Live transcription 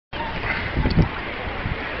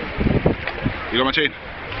You got my chain?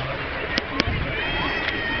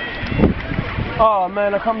 Oh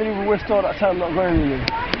man, I can't believe we wasted all that time not going with you.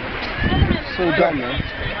 So dumb, man.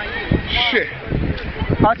 Shit.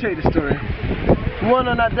 I'll tell you the story. One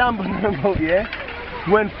on that damn banana boat, yeah,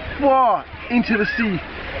 went far into the sea,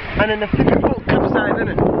 and then the flipping boat capsized,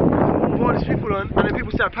 innit? All these people on, and then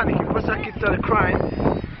people started panicking. First, that kid started crying,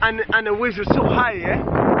 and the waves were so high, yeah.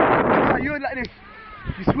 So you're like this.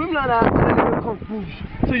 You swim like that, and then the wave comes boom.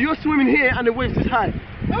 So you're swimming here, and the waves is high.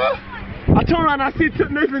 I turn around, and I see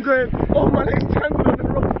Nathan going, oh, my leg's tangled on the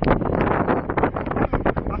rope.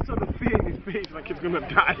 I saw the fear in his face, like he's gonna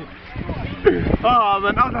die. Oh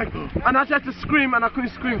man, I was like, and I tried to scream, and I couldn't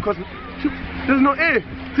scream because there's no air.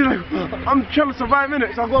 So like, I'm trying to survive in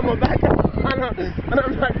it, so I got my back, and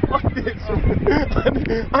I'm like, fuck this.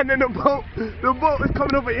 And then the boat is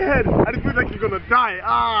coming over your head, and it feels like you're gonna die.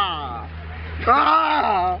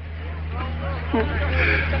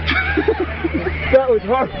 That was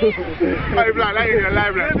horrible. Hey, black, that ain't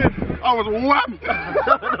alive, black. I was whammed.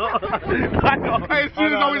 I know. Hey, as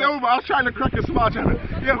soon as I went over, I was trying to crack a smile, trying to,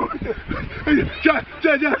 yeah, I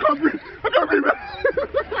can't breathe,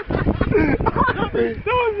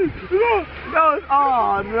 That was,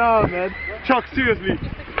 oh no, man. Chuck, seriously.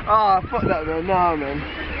 Fuck that, man. Nah, man.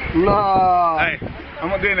 Nah. Hey, I'm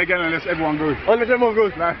not doing it again unless everyone goes. Unless everyone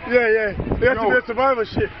goes? Nah. Yeah. You have to be a survivor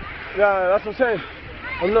shit. Yeah, that's what I'm saying.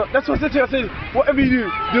 I'm not. That's what I said to you. I said, whatever you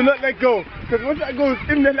do not let go. Because once that goes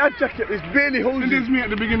in the life jacket, it's barely holding. And there's me at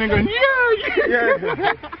the beginning going,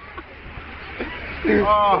 yeah.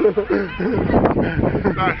 Oh.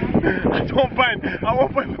 I don't mind. I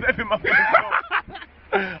won't mind with every mouth.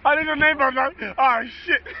 I need a neighbor. I'm like, oh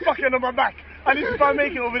shit, fucking on my back. At least if I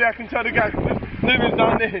make it over there, I can tell the guy. Neighbor's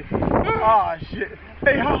down there. Oh shit.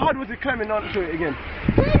 Hey, how hard was it climbing onto it again?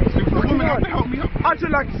 The woman had to help me up. I had to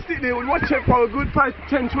like sit there and watch it for a good 5,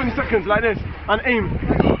 10, 20 seconds like this and aim.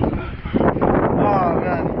 Oh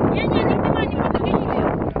man.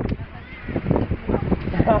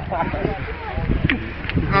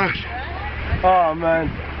 Oh man,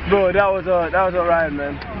 bro, that was alright,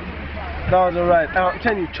 man. That was alright. I'm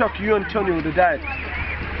telling you, Chuck, you and Tony would have died.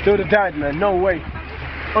 They would have died, man. No way.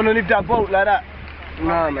 Underneath that boat like that.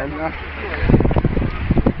 Nah, man.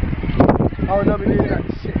 I would not be doing that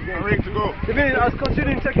shit again. I'm ready to go. The thing is, I was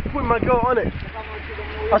considering putting my girl on it.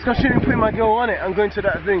 And going to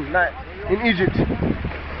that thing, like in Egypt.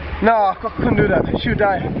 Nah, I couldn't do that. She'll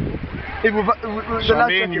die.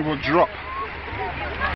 Charmaine, you will drop.